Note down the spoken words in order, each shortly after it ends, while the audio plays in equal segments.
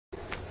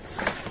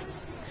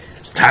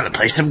time to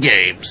play some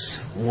games.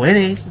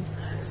 Winning.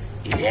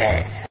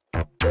 Yeah.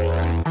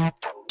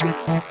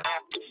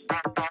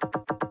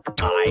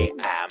 I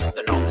am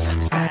the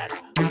nonsense man.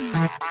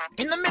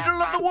 In the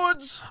middle of the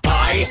woods.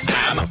 I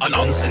am a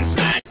nonsense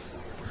man.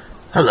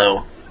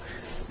 Hello.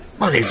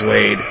 My name's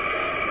Wade.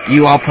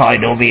 You all probably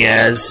know me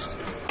as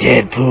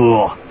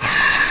Deadpool.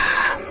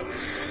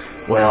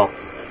 Well,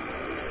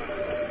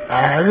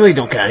 I really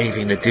don't got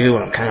anything to do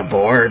and I'm kind of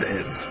bored,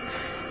 and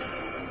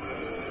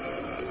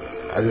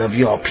I love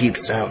you all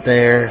peeps out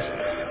there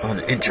on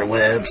the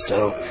interwebs,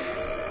 so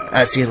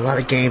I've seen a lot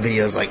of game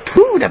videos like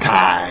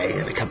PewDiePie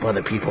and a couple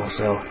other people,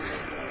 so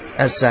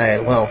I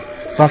decided, well,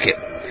 fuck it.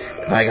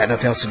 If I got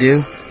nothing else to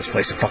do, let's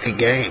play some fucking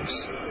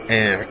games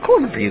and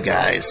record them for you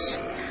guys.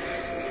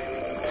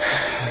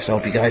 So I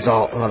hope you guys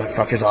all,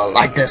 motherfuckers, all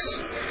like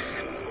this.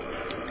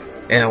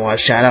 And I want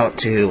to shout out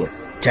to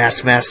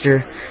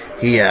Taskmaster.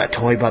 He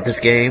told me about these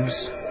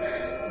games,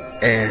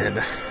 and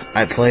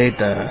I played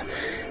the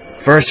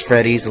first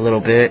Freddy's a little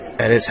bit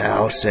at his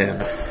house,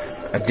 and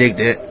I digged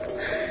it.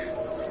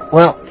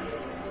 Well,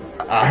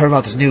 I heard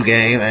about this new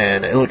game,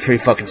 and it looked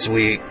pretty fucking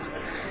sweet.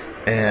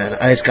 And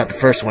I just got the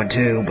first one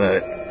too,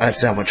 but I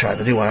decided I'm gonna try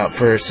the new one out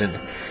first and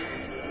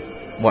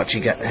watch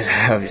you guys,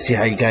 see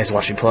how you guys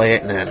watch me play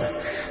it, and then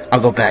I'll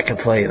go back and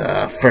play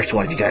the first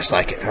one if you guys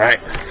like it. All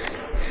right,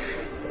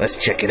 let's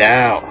check it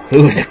out.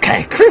 Ooh, they're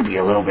kind of creepy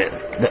a little bit.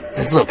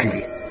 It's a little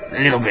creepy, a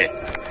little bit.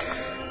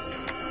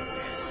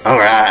 All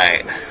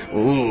right.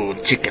 Ooh,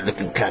 chicken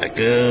looking kind of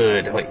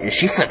good. Wait, is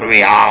she flipping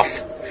me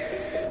off?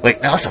 Wait,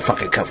 no, it's a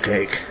fucking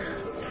cupcake.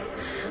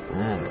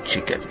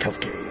 Chicken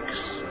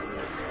cupcakes.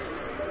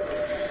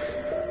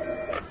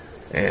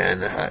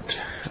 And that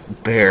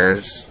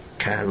bear's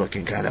kind of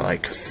looking kind of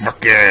like,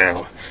 fuck you.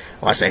 Well,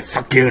 I say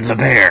fuck you to the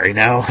bear, you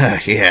know?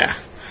 Yeah.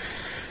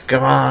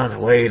 Come on,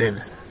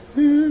 waiting.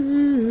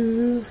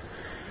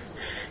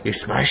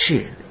 It's my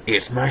shit.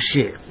 It's my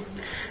shit.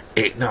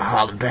 Ain't no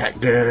hollering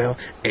back, girl.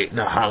 Ain't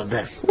no hollering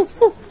back.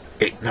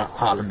 Ain't no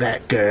hollering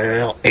back,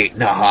 girl. Ain't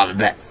no hollering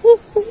back.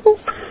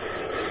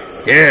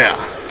 Yeah.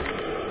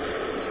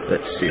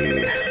 Let's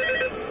see.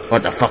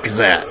 What the fuck is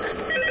that?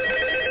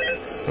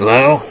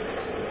 Hello?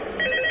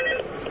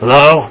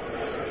 Hello?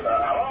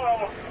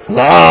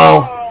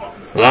 Hello?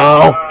 Hello?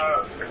 Hello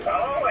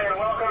and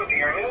welcome to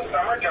your new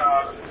summer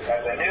job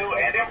as a new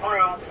and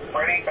improved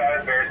Freddy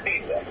Fazbear's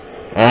Pizza.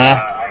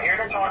 I'm here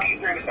to talk you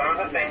through some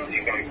of the things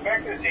you can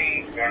expect to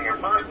see during your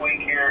first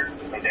week here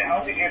and to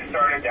help you get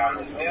started down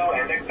this new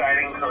and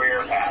exciting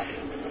career path.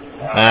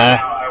 Now,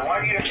 I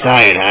want you to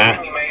excited,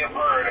 huh? You may have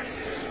heard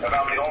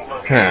about the old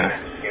location,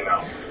 you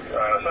know.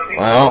 Some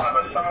people Well, have a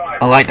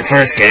somewhat unlike the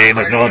first game,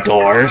 there's no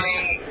doors.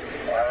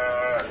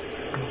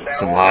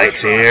 Some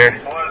lights here.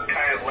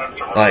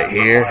 Light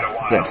here.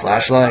 Is that a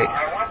flashlight?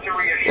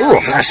 Ooh,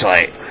 a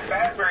flashlight.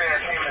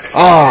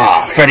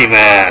 Oh, Freddy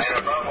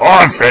mask. Oh,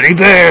 I'm Freddy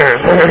Bear.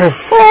 Oh,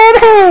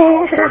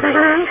 no.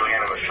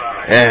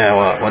 Yeah,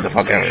 what the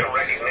fuck ever.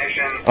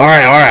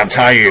 Alright, I'm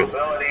tired of you.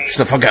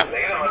 Shut the fuck up.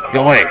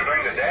 Go away.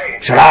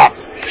 Shut up.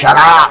 Shut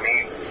up.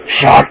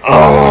 Shut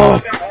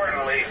up.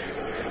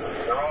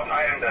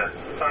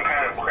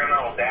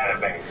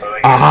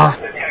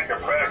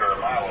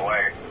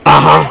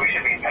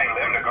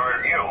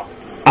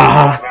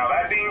 Now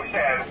that being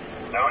said,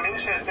 no new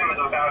system is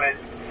without its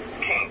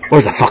kink.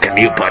 Where's the fucking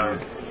mute button?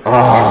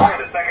 Oh,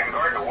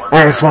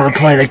 I just want to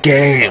play the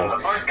game.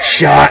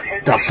 Shut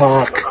the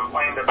fuck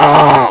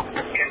up.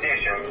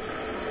 Conditions.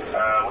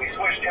 We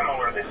switched him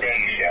over to the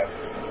day shift.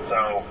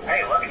 So,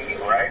 hey, lucky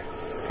you, right?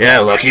 Yeah,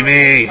 lucky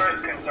me.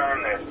 First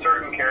concerned that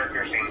certain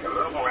characters seem to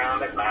move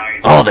around at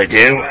night. Oh, they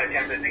do?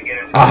 Attempted to get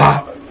into the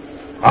office.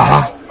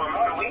 From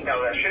what we know,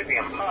 that should be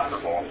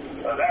impossible.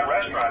 That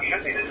restaurant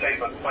should be the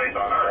safest place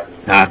on Earth.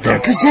 Not they're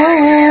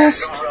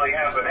possessed. We don't really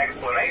have an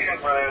explanation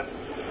for this.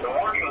 The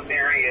working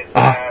theory is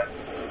that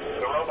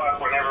the robots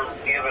were never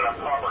given a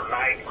proper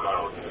night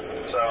mode.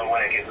 So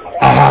when it gets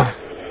quiet,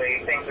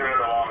 they think they're in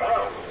the wrong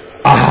room.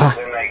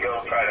 Then they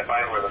go try to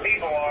find where the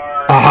people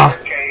are. In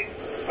this case,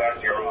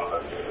 that's your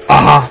office.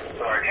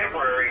 So our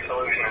temporary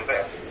solution is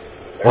this.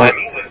 There's a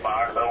music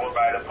box over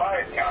by the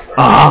prize counter.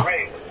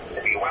 Ready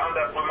to be wound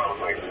up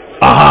remotely.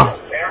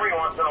 Every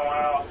once in a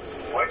while,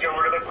 switch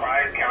over to the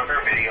prize counter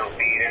video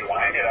feed and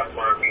wind it up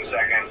for a few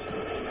seconds.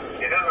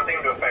 It doesn't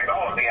seem to affect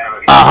all of the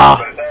animations,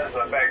 but it does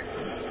affect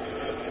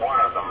one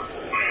of them.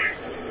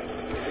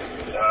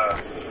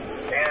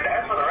 And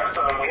as for the rest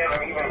of them, we have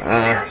an even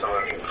clearer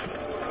solution.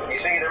 You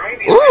see, there may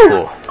be a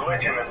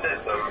glitch in the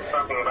system,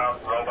 something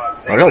about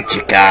robots. Hello,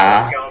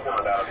 chica.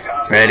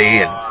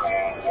 Freddy, and I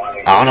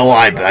don't know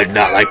why, but I do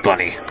not like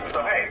Bunny.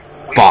 So hey,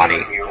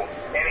 Bonnie.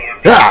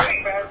 Ah!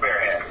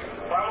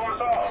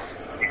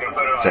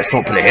 So I just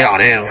won't put a hit on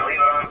him.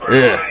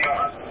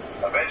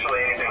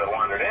 Eventually, anything that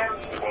wandered in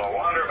will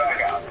wander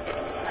back out.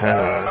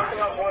 Something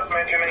else worth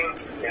mentioning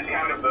is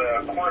kind of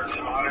the quartz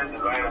modern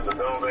design of the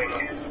building.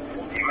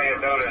 You may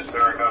have noticed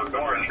there are no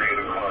doors for you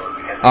to close.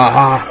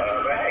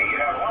 But hey, you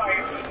have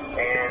light,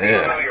 and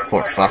even though your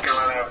poor fucks.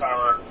 run out of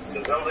power, the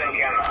building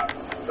cannot.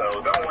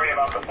 So don't worry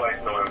about the place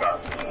going dark.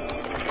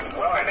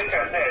 Well, I think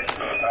that's it.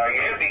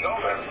 You should be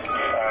golden.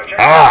 Check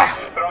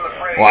put on the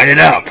Freddy. Wind it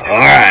up.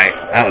 Alright.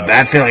 I have a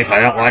bad feeling if I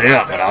don't wind it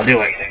up, but I'll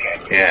do it.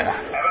 Yeah. Have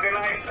a good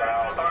night, and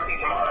I'll talk to you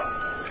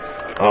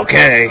tomorrow.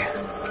 Okay.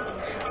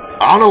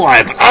 I don't know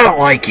why, but I don't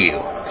like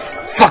you.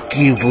 Fuck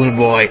you, Balloon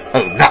Boy. I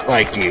do not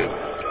like you.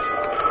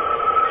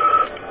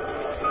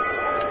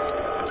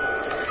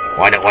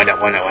 Wind up, wind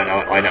up, wind up, wind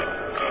up, wind up.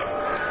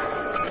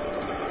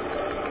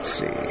 Let's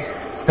see.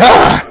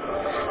 Ah!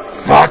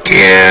 Fuck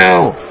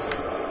you!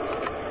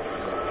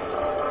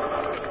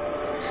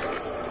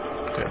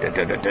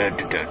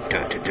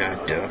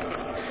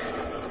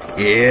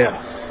 Yeah.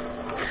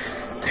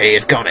 Hey,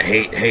 it's gonna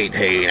hate,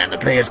 and the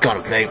player's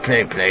gonna play,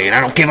 and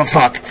I don't give a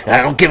fuck.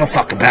 I don't give a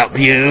fuck about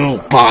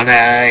you,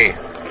 Bonnie.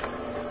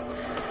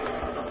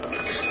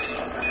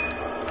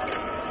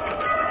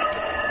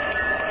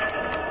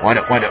 Wind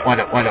up, wind up,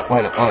 wind up, wind up,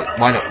 wind up,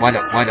 wind up, wind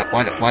up, wind up,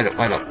 wind up, wind up,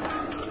 wind up.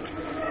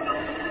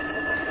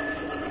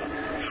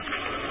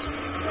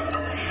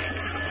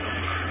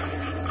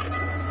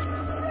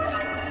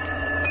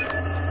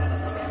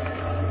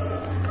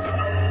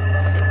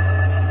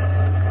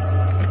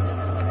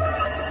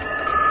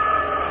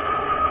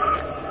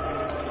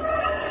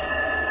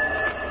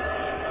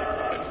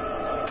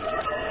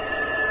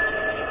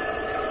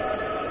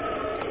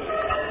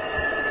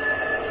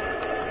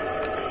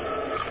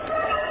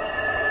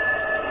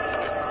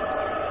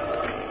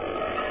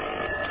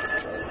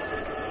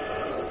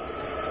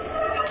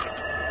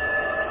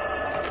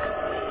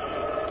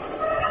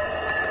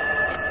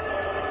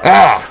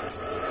 Ah!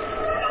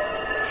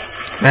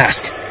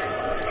 Mask.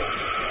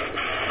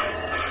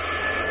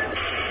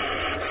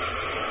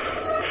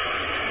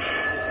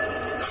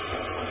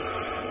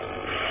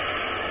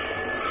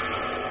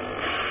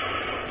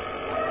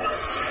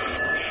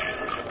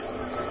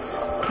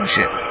 Oh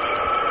shit.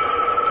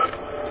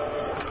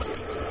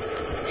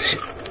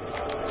 Shit.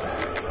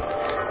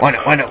 Wind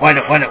up, wind up, wind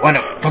up, wind up, wind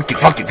up. Fuck you,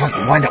 fuck you, fuck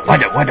you. Wind up,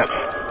 wind up, wind up.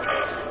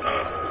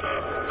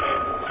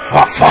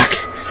 Oh fuck.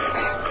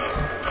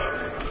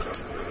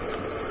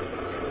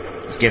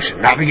 This game should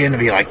not begin to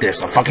be like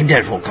this. I'm fucking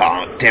Deadpool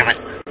calling. Damn it.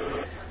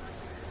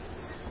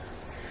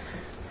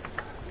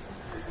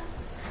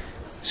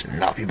 Should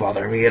not be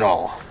bothering me at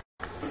all.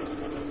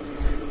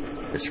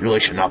 This really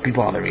should not be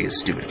bothering me, this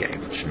stupid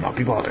game. It should not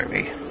be bothering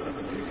me.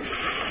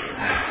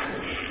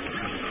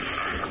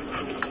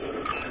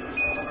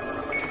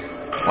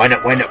 Wind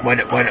up, wind up,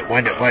 wind up, wind up,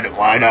 wind up, wind up,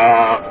 wind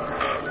up.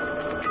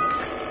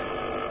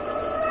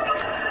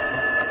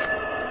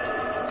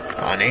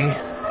 Bunny.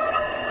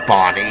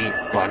 Bonnie.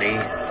 Bunny.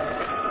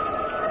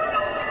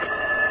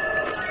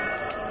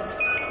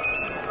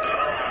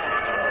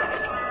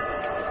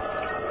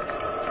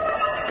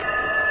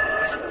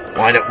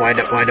 Wind up, wind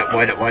up, wind up,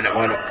 wind up, wind up,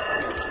 wind up.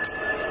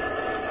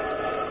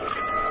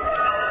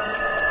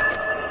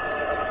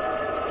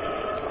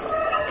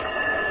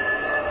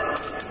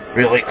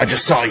 Really? I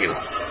just saw you.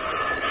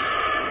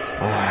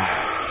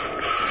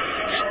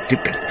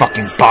 Stupid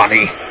fucking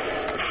Bonnie.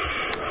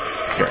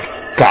 You're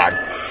a god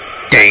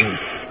dang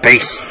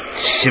base.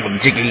 Shivum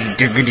jiggy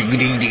diggity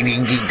ding ding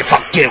ding ding.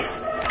 Fuck you.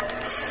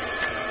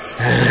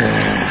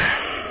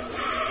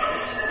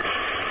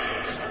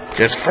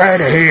 Just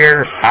Freddy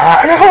here.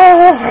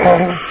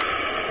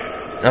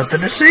 Nothing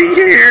to see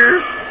here.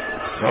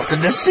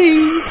 Nothing to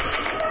see.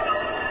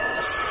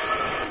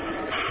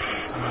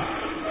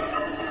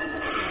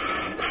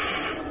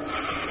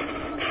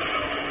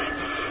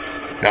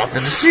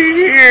 Nothing to see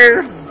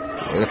here.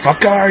 Where the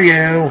fuck are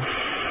you?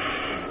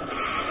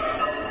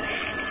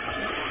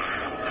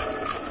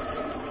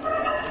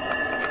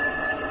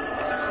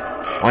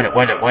 Wind up,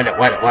 wind up, wind up,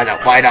 wind up, wind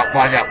up, wind up,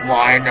 wind up,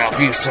 wind up,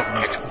 you son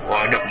of a bitch.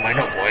 Wind up, wind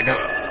up, wind up.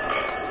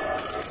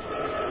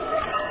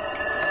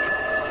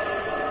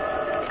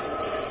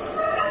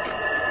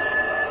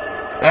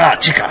 Ah,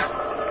 chica.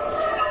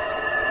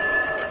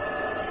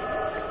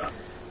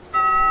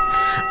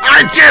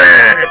 I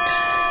did it!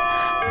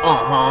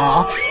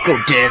 Go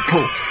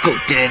Deadpool, go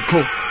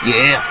Deadpool.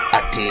 Yeah, I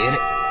did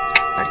it.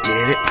 I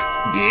did it.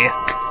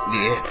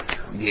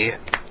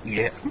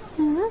 Yeah.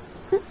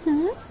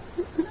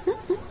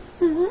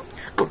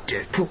 Go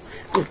Deadpool,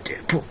 go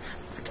Deadpool.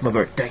 It's my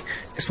birthday.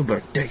 It's my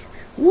birthday.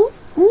 Woo,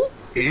 woo.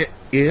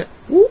 Yeah.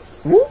 Woo,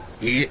 woo.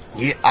 Yeah,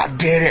 I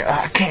did it.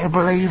 I can't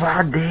believe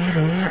I did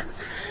it.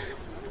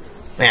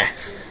 Man,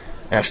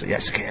 actually,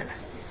 yes, I can.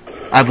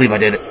 I believe I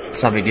did it.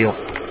 It's not a big deal.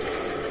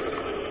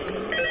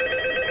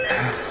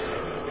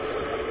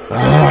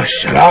 Oh,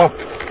 shut up.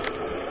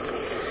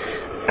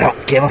 I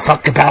don't give a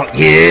fuck about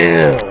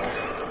you.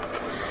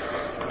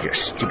 Your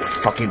stupid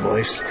fucking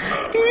voice.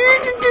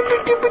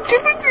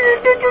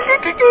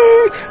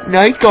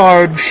 Night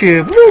guard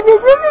ship.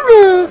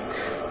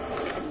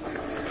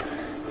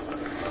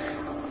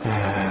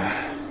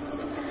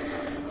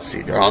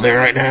 See, they're all there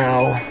right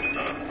now.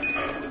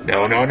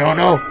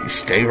 No. You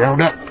stay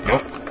round up.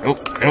 Nope.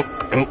 No.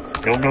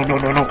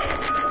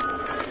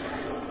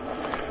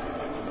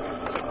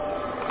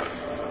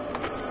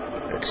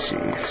 Let's see.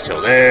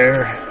 Still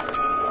there.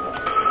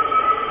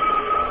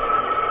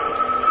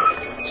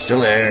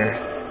 Still there.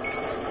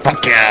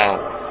 Fuck you.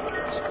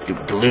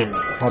 Stupid balloon,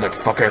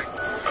 motherfucker.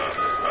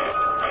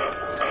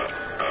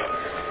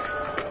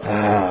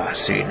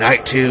 See,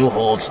 night 2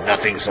 holds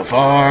nothing so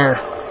far.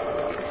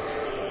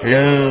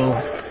 Hello.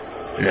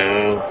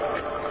 Hello.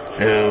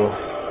 Hello.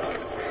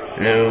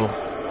 Hello.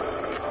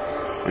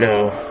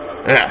 Hello.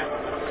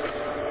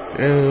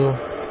 Hello.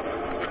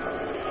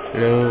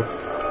 Hello.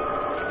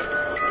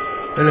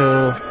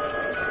 Hello.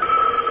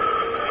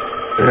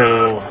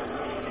 Hello.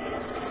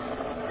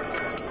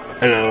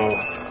 Hello.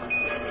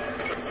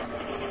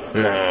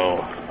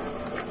 Hello.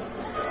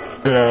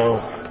 Hello.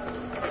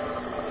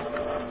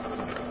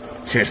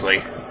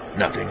 Seriously,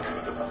 nothing.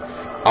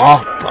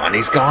 Oh,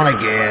 Bonnie's gone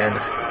again.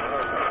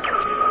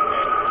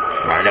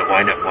 Wind up,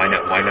 wind up, wind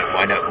up, wind up,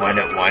 wind up, wind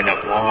up, wind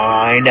up,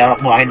 wind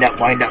up, wind up,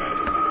 wind up.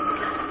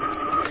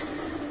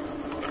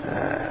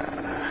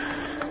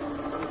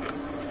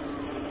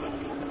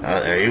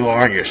 There you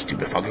are on your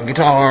stupid fucking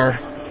guitar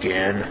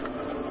again.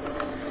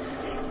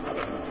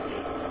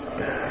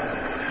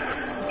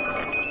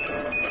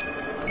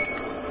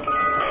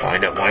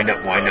 Wind up, wind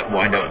up, wind up,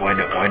 wind up, wind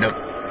up, wind up.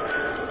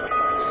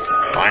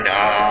 Wind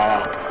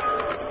up.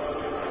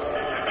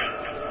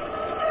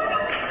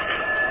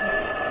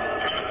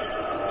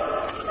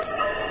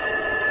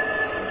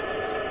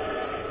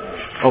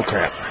 Oh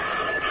crap.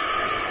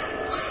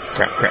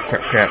 Crap, crap,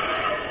 crap, crap.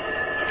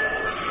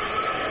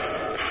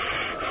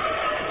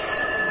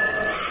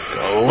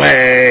 Go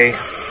away.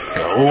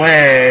 Go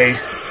away.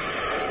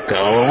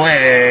 Go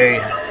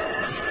away.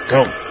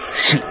 Go.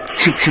 Shoot,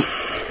 shoot, shoot.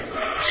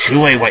 Shoot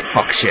away, white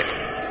fuck shit.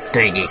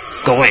 Thingy.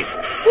 Go away.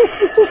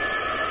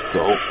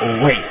 Go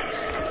away.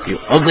 You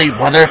ugly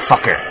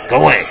motherfucker.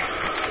 Go away.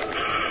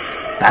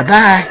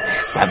 Bye-bye.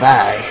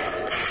 Bye-bye.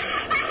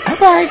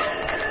 Bye-bye.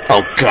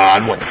 Oh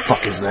god, what the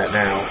fuck is that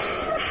now?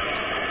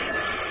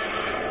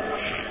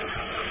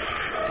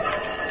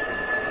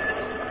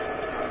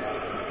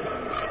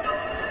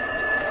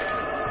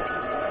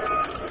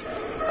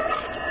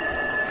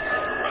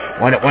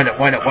 Wind up, wind up,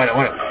 wind up, wind up,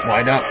 wind up,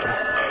 wind up.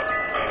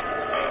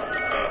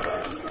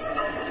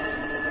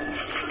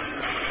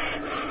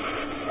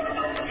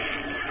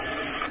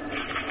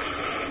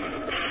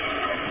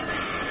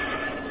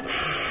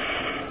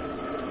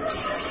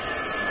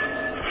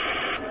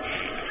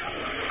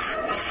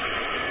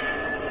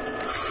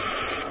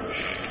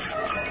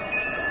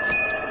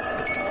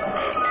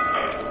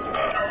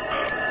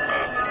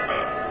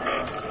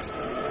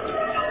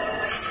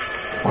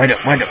 Wind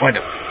up, wind up, wind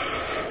up.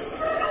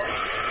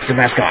 Put the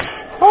mask on.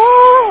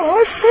 Oh,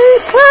 it's me,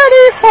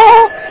 Freddy.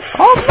 Oh,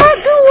 I'm not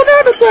doing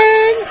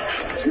anything.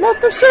 There's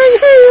nothing to say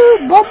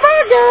here, but my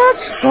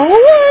gosh, go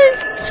away.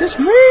 It's just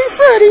me,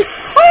 Freddy.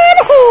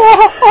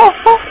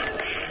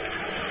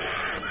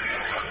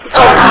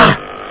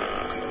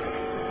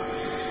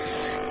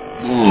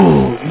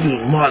 Ooh, you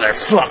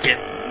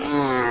motherfucking.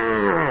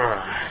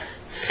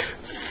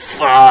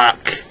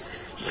 Fuck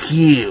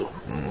you.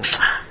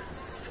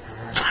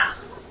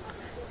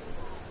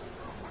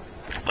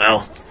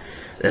 Well,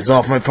 that's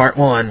all for my part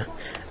 1.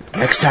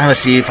 Next time, let's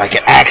see if I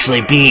can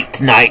actually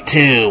beat night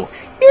 2.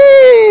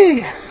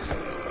 Yay!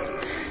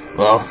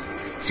 Well,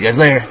 see you guys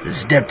later.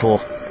 This is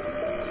Deadpool.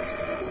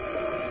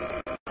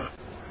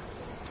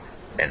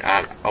 And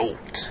I'm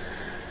out.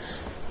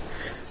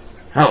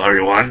 Hello,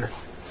 everyone.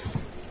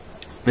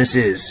 This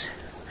is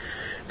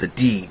the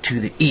D to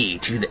the E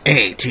to the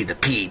A to the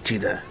P to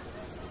the...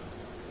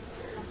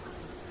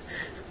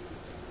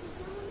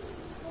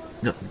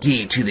 No,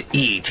 D to the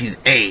E to the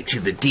A to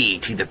the D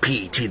to the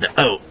P to the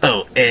O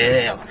O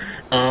L.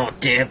 Oh,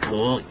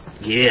 Deadpool.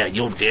 Yeah,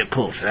 your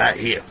Deadpool's right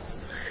here.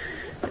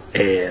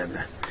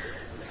 And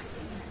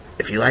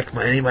if you like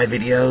any of my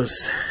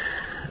videos,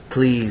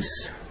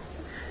 please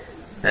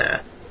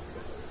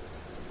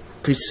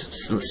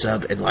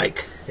sub and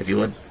like if you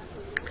would.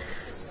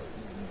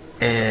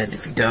 And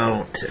if you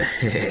don't,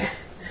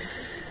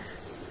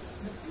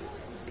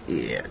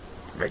 yeah,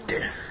 right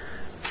there.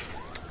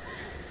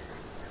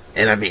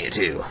 And I mean it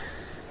too.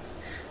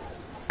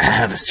 I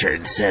have a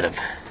certain set of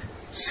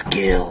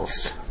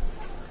skills.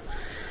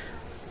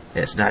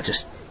 It's not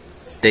just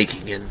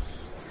thinking in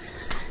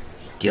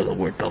yellow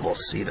word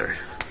bubbles either.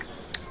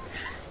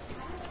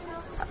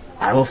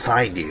 I will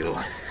find you,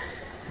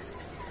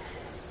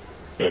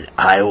 and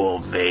I will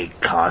make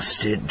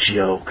constant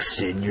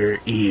jokes in your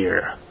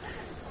ear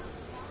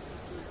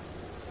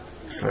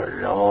for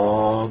a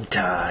long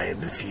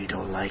time if you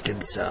don't like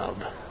and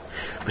sub.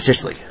 But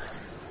seriously,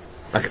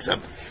 like and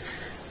sub.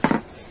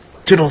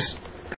 Toodles.